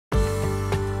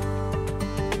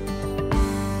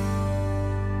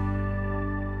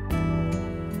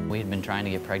trying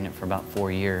to get pregnant for about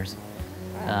 4 years.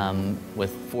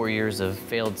 With 4 years of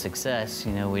failed success,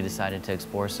 we decided to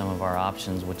explore some of our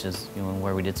options, which is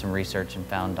where we did some research and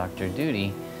found Dr.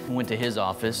 Doody. Went to his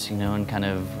office, and kind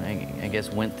of, I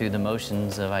guess, went through the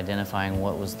motions of identifying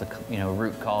what was the,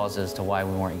 root cause as to why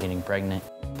we weren't getting pregnant.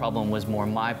 Problem was more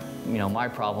my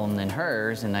problem than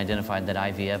hers, and identified that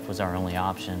IVF was our only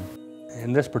option.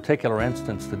 In this particular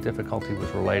instance, the difficulty was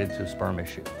related to a sperm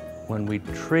issue. When we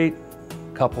treat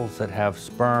couples that have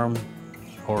sperm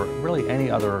or really any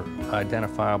other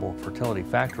identifiable fertility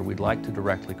factor, we'd like to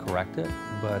directly correct it,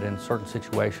 but in certain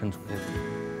situations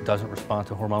it doesn't respond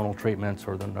to hormonal treatments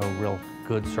or there are no real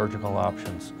good surgical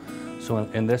options. So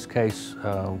in this case,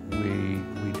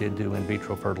 we did do in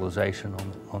vitro fertilization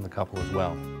on the couple as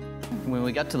well. When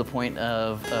we got to the point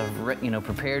of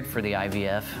prepared for the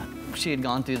IVF, she had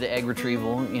gone through the egg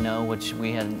retrieval, which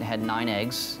we had 9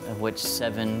 eggs, of which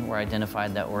 7 were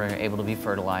identified that were able to be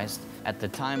fertilized. At the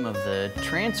time of the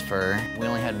transfer, we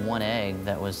only had 1 egg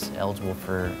that was eligible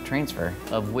for transfer,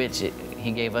 of which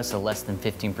he gave us a less than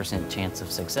 15% chance of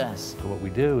success. So what we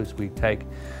do is we take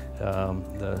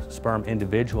the sperm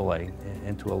individually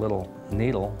into a little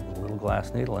needle, a little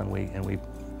glass needle, and we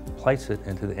place it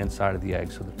into the inside of the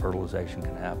egg so that fertilization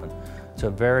can happen. It's a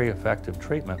very effective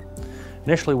treatment.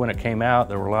 Initially, when it came out,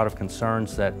 there were a lot of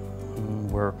concerns that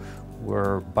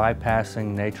we're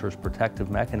bypassing nature's protective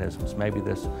mechanisms. Maybe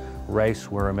this race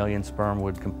where 1 million sperm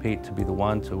would compete to be the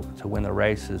one to win the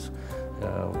races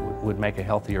would make a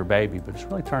healthier baby. But it's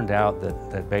really turned out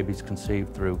that babies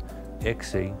conceived through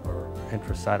ICSI, or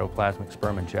intracytoplasmic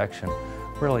sperm injection,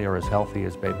 really are as healthy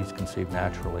as babies conceived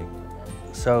naturally.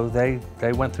 So they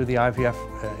went through the IVF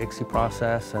ICSI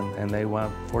process, and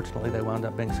fortunately they wound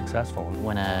up being successful.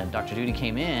 When Dr. Doody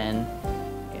came in,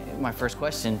 my first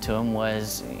question to him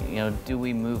was, do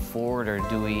we move forward, or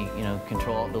do we,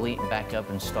 Control-Alt-Delete and back up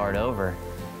and start over?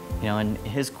 And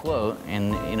his quote,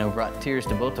 and brought tears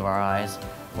to both of our eyes,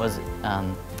 was,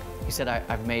 he said,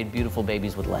 I've made beautiful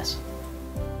babies with less.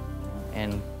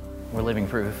 And we're living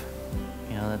proof,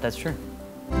 that that's true.